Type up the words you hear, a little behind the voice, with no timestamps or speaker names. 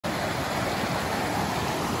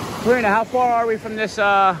Karina, how far are we from this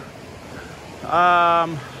uphill? I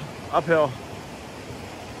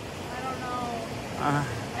don't know. I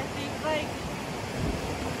think like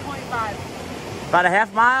 0.5. About a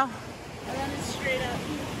half mile? And then it's straight up.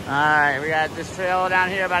 All right, we got this trail down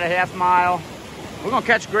here about a half mile. We're gonna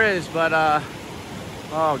catch grizz, but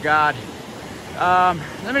oh God.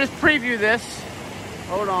 Let me just preview this.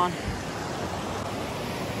 Hold on.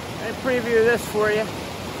 Let me preview this for you.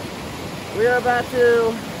 We are about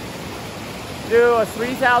to do a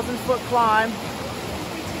 3,000 foot climb. A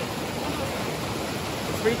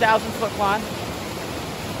 3,000 foot climb.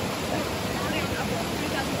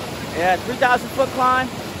 Yeah, 3,000 foot climb.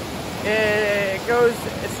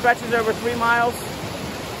 It stretches over 3 miles.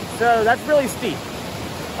 So that's really steep.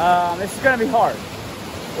 This is gonna be hard.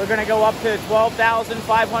 We're gonna go up to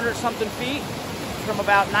 12,500 something feet from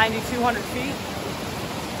about 9,200 feet.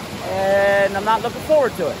 And I'm not looking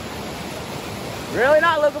forward to it. Really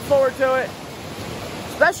not looking forward to it.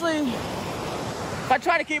 Especially if I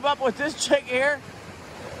try to keep up with this chick here.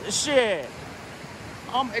 Shit.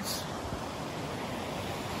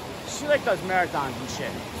 She like does marathons and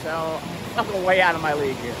shit. So I'm fucking way out of my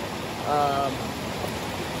league here.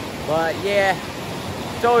 But yeah,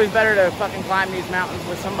 it's always better to fucking climb these mountains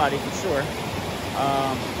with somebody for sure.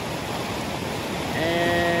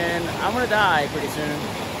 And I'm gonna die pretty soon.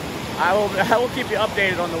 I will keep you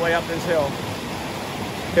updated on the way up this hill.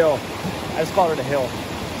 I just called it a hill.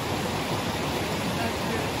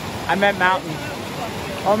 I meant mountain.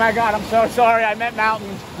 Oh my God, I'm so sorry. I meant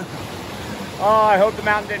mountain. Oh, I hope the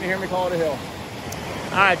mountain didn't hear me call it a hill.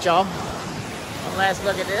 All right, y'all. One last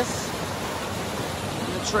look at this.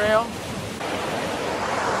 The trail.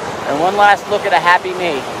 And one last look at a happy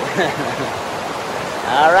me.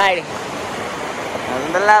 All righty.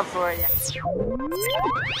 Nothing but love for you.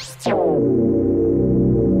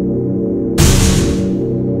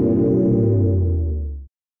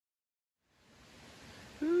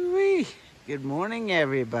 Ooh-wee. Good morning,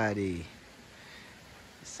 everybody.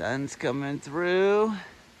 Sun's coming through.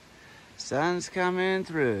 Sun's coming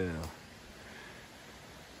through.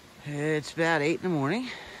 It's about 8 in the morning.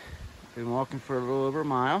 Been walking for a little over a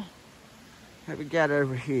mile. What we got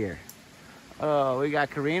over here? Oh, we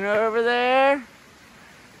got Karina over there.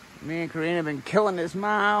 Me and Karina have been killing this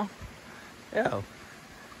mile. Yo,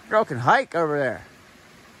 girl can hike over there.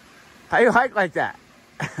 How you hike like that?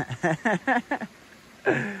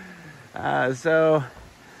 So,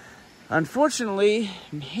 unfortunately,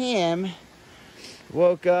 Ham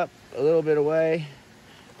woke up a little bit away,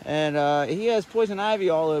 and he has poison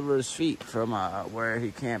ivy all over his feet from where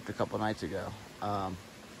he camped a couple nights ago.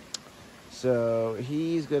 So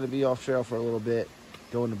he's going to be off trail for a little bit,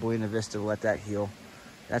 going to Buena Vista to let that heal.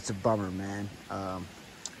 That's a bummer, man.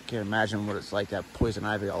 Can't imagine what it's like to have poison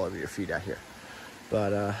ivy all over your feet out here.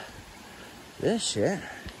 But this shit,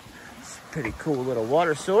 it's a pretty cool little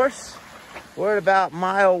water source. We're at about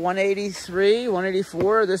mile 183,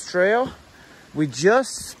 184 of this trail. We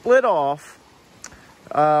just split off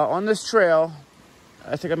on this trail.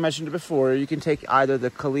 I think I mentioned it before. You can take either the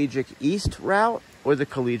Collegiate East route or the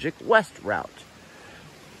Collegiate West route.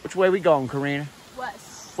 Which way we going, Karina?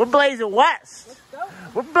 West. We're blazing west. Let's go.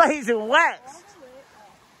 We're blazing west.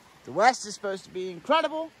 The west is supposed to be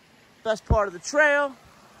incredible. Best part of the trail.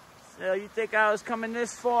 So you think I was coming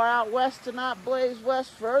this far out west to not blaze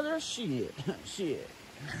west further? Shit. Shit.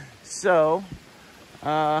 So, we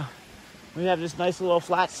have this nice little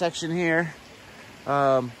flat section here.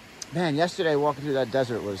 Man, yesterday walking through that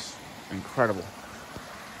desert was incredible.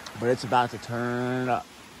 But it's about to turn up.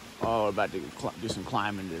 Oh, we're about to do some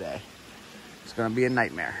climbing today. It's gonna be a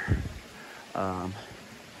nightmare.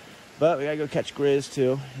 But we gotta go catch grizz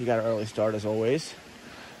too. You got an early start as always.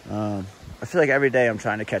 I feel like every day I'm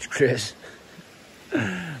trying to catch grizz.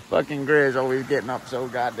 Fucking grizz always getting up so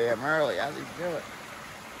goddamn early. How does he do it?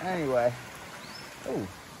 Anyway. Oh,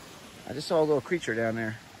 I just saw a little creature down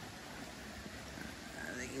there.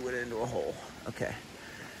 I think he went into a hole. Okay.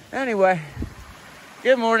 Anyway,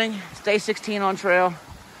 good morning. It's day 16 on trail.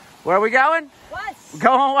 Where are we going? West. We're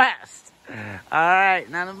going west. All right,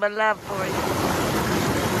 nothing but love for you.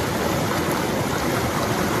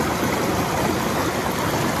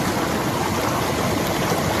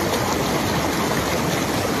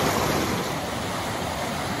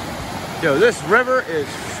 Yo, this river is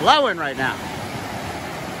flowing right now.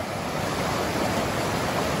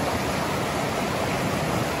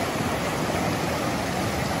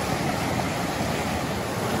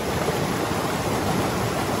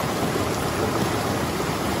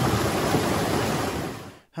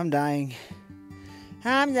 I'm dying.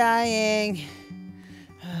 I'm dying.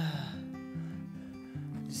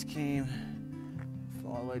 Just came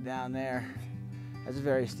all the way down there. That's a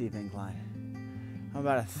very steep incline. I'm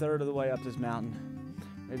about a third of the way up this mountain.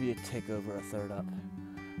 Maybe a tick over a third up.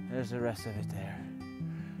 There's the rest of it there.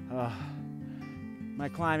 My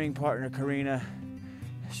climbing partner, Karina,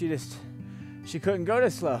 she couldn't go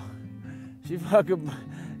this slow. She fucking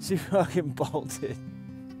bolted.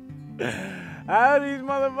 How do these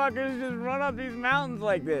motherfuckers just run up these mountains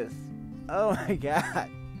like this? Oh my God.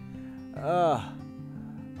 Oh,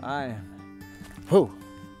 I am. Whew.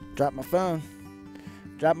 Drop my phone.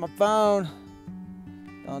 Drop my phone.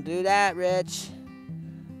 Don't do that, Rich.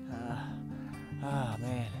 Oh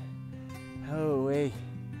man. Oh wait.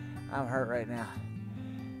 I'm hurt right now.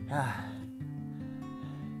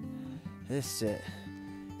 This shit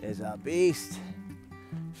is a beast.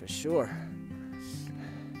 For sure.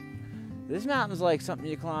 This mountain's like something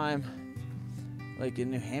you climb like in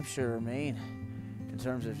New Hampshire or Maine in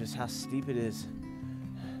terms of just how steep it is.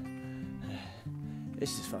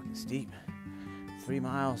 It's just fucking steep. 3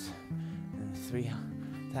 miles and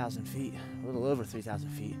 3,000 feet, a little over 3,000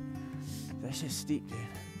 feet. That's just steep, dude.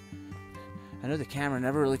 I know the camera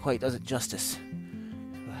never really quite does it justice.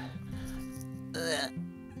 But,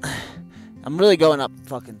 I'm really going up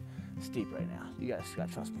fucking steep right now. You guys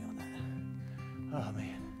gotta trust me on that. Oh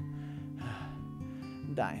man.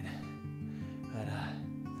 I'm dying. But I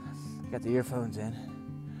got the earphones in,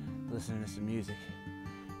 listening to some music.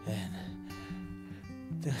 And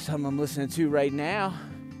there's something I'm listening to right now.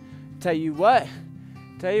 Tell you what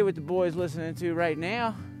the boys listening to right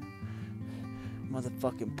now.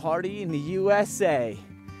 Motherfucking Party in the USA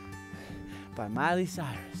by Miley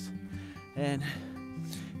Cyrus. And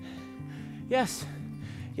yes,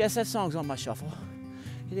 that song's on my shuffle.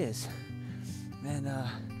 It is. And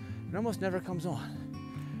it almost never comes on.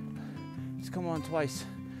 It's come on twice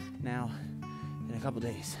now in a couple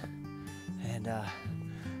days. And let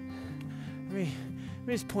me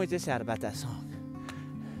just point this out about that song.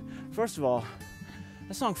 First of all,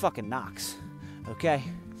 that song fucking knocks, okay?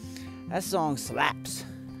 That song slaps.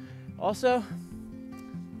 Also,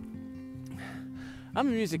 I'm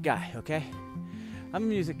a music guy, okay? I'm a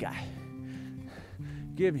music guy.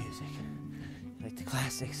 Good music. I like the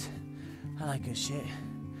classics. I like good shit.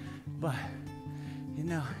 But, you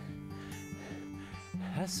know,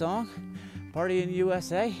 that song, Party in the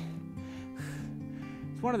USA,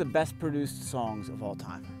 it's one of the best produced songs of all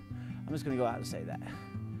time. I'm just gonna go out and say that.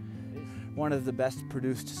 One of the best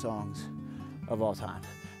produced songs of all time.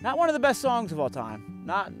 Not one of the best songs of all time.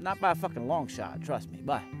 Not by a fucking long shot, trust me,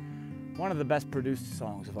 but one of the best produced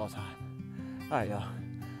songs of all time. All right, y'all.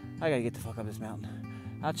 I gotta get the fuck up this mountain.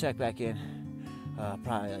 I'll check back in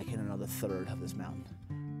probably like in another third of this mountain.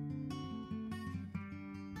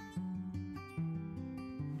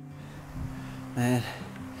 Man,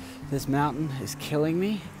 this mountain is killing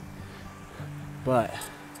me, but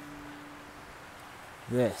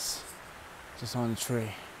this, just on the tree,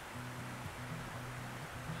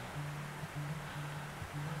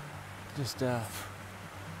 just let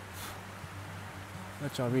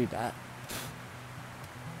y'all read that.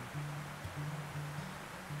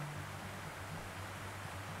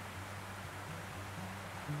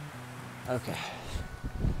 Okay.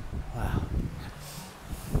 Wow.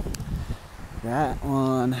 That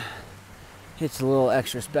one hits a little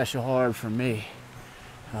extra special hard for me.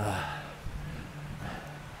 I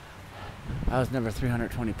was never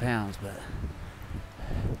 320 pounds, but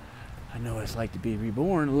I know what it's like to be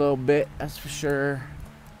reborn a little bit, that's for sure.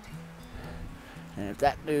 And if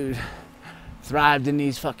that dude thrived in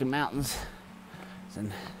these fucking mountains,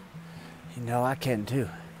 then you know I can too.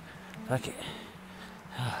 Fuck it.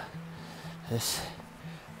 This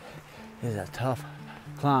is a tough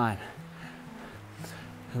climb.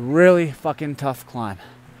 A really fucking tough climb.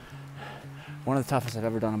 One of the toughest I've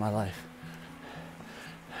ever done in my life.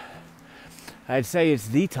 I'd say it's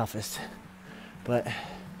the toughest, but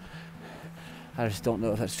I just don't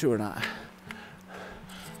know if that's true or not.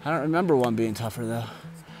 I don't remember one being tougher though.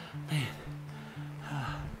 Man.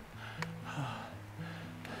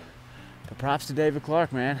 But props to David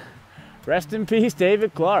Clark, man. Rest in peace,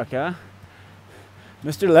 David Clark, huh?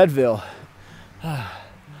 Mr. Leadville.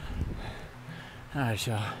 Alright,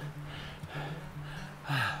 y'all.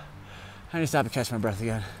 I need to stop and catch my breath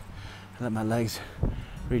again. And let my legs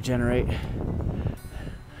regenerate.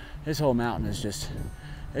 This whole mountain is just,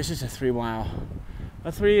 it's just a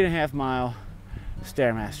 3.5 mile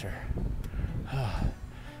Stairmaster.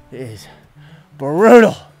 It is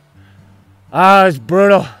brutal. It's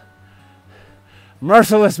brutal.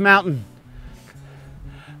 Merciless mountain.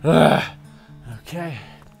 Okay.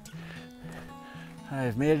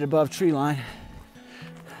 I've made it above tree line.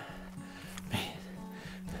 Man.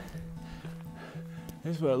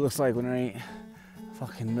 This is what it looks like when there ain't a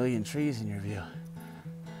fucking million trees in your view.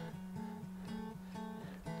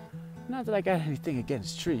 Not that I got anything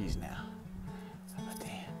against trees now. But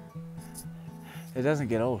damn. It doesn't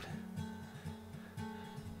get old.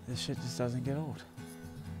 This shit just doesn't get old.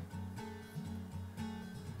 A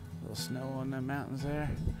little snow on the mountains there.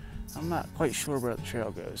 I'm not quite sure where the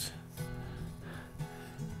trail goes.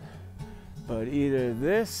 But either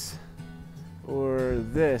this or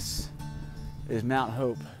this is Mount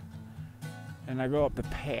Hope. And I go up the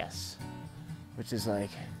pass, which is like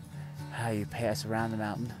how you pass around the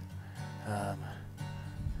mountain.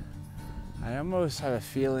 I almost have a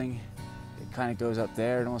feeling it kind of goes up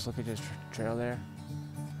there and almost look at this trail there.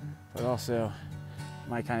 But also,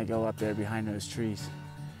 might kind of go up there behind those trees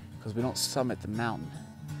because we don't summit the mountain.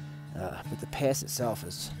 But the pass itself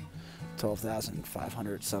is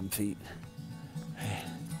 12,500 some feet.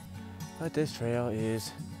 But this trail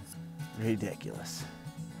is ridiculous.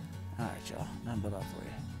 All right, y'all, nothing but love for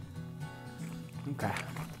you. Okay.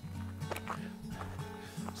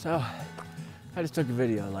 So, I just took a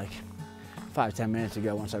video like 5-10 minutes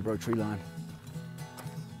ago once I broke tree line.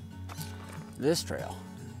 This trail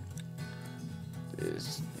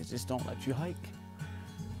it just don't let you hike.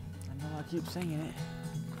 I know I keep saying it,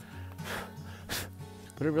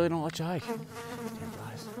 but it really don't let you hike. Damn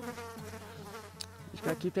guys. You just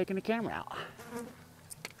gotta keep taking the camera out.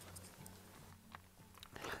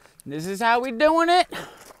 This is how we doing it,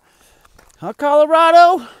 huh,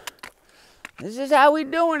 Colorado? This is how we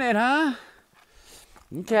doing it, huh?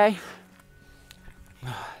 Okay.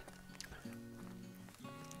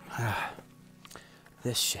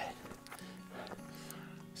 This shit.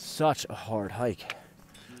 Such a hard hike.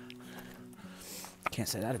 Can't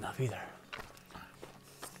say that enough either.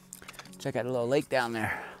 Check out the little lake down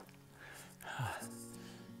there.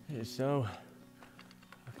 It is so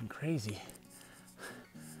fucking crazy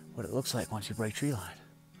what it looks like once you break tree line.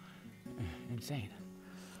 Insane.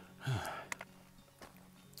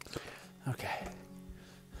 Okay.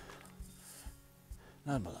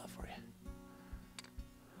 Nothing but love for you.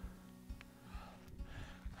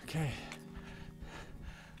 Okay.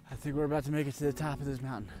 I think we're about to make it to the top of this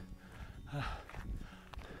mountain.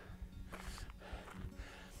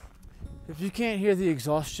 If you can't hear the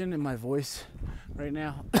exhaustion in my voice right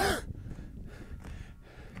now,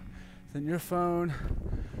 then your phone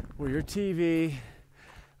or your TV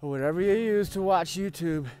or whatever you use to watch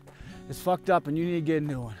YouTube is fucked up and you need to get a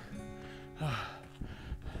new one. I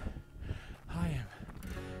am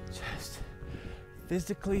just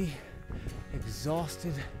physically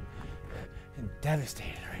exhausted and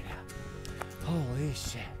devastated right now. Holy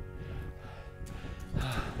shit.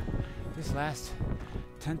 This last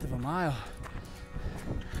 1/10 of a mile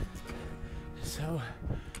is so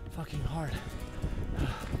fucking hard.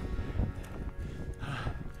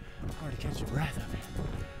 Hard to catch your breath up here.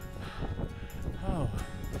 Oh,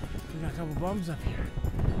 we got a couple bums up here.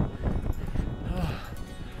 Oh,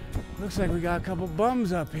 looks like we got a couple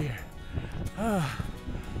bums up here. Oh,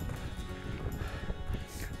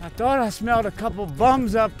 I thought I smelled a couple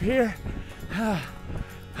bums up here.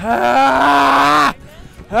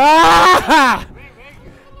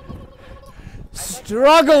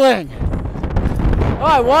 Struggling. Oh,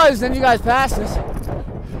 I was, then you guys passed us.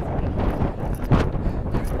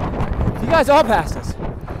 You guys all passed us.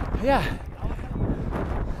 Yeah.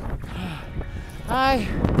 I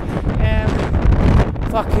am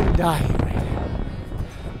fucking dying right now.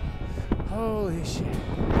 Holy shit.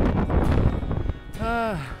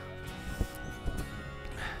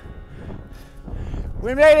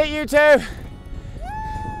 We made it, YouTube.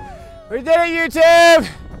 We did it, YouTube.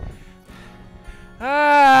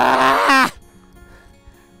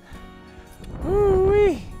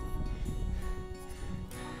 Woo-wee.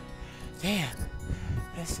 Damn,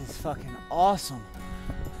 this is fucking awesome.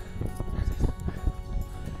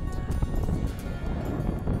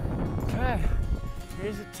 Okay,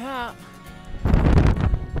 here's the top.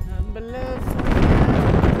 Nothing but love for you.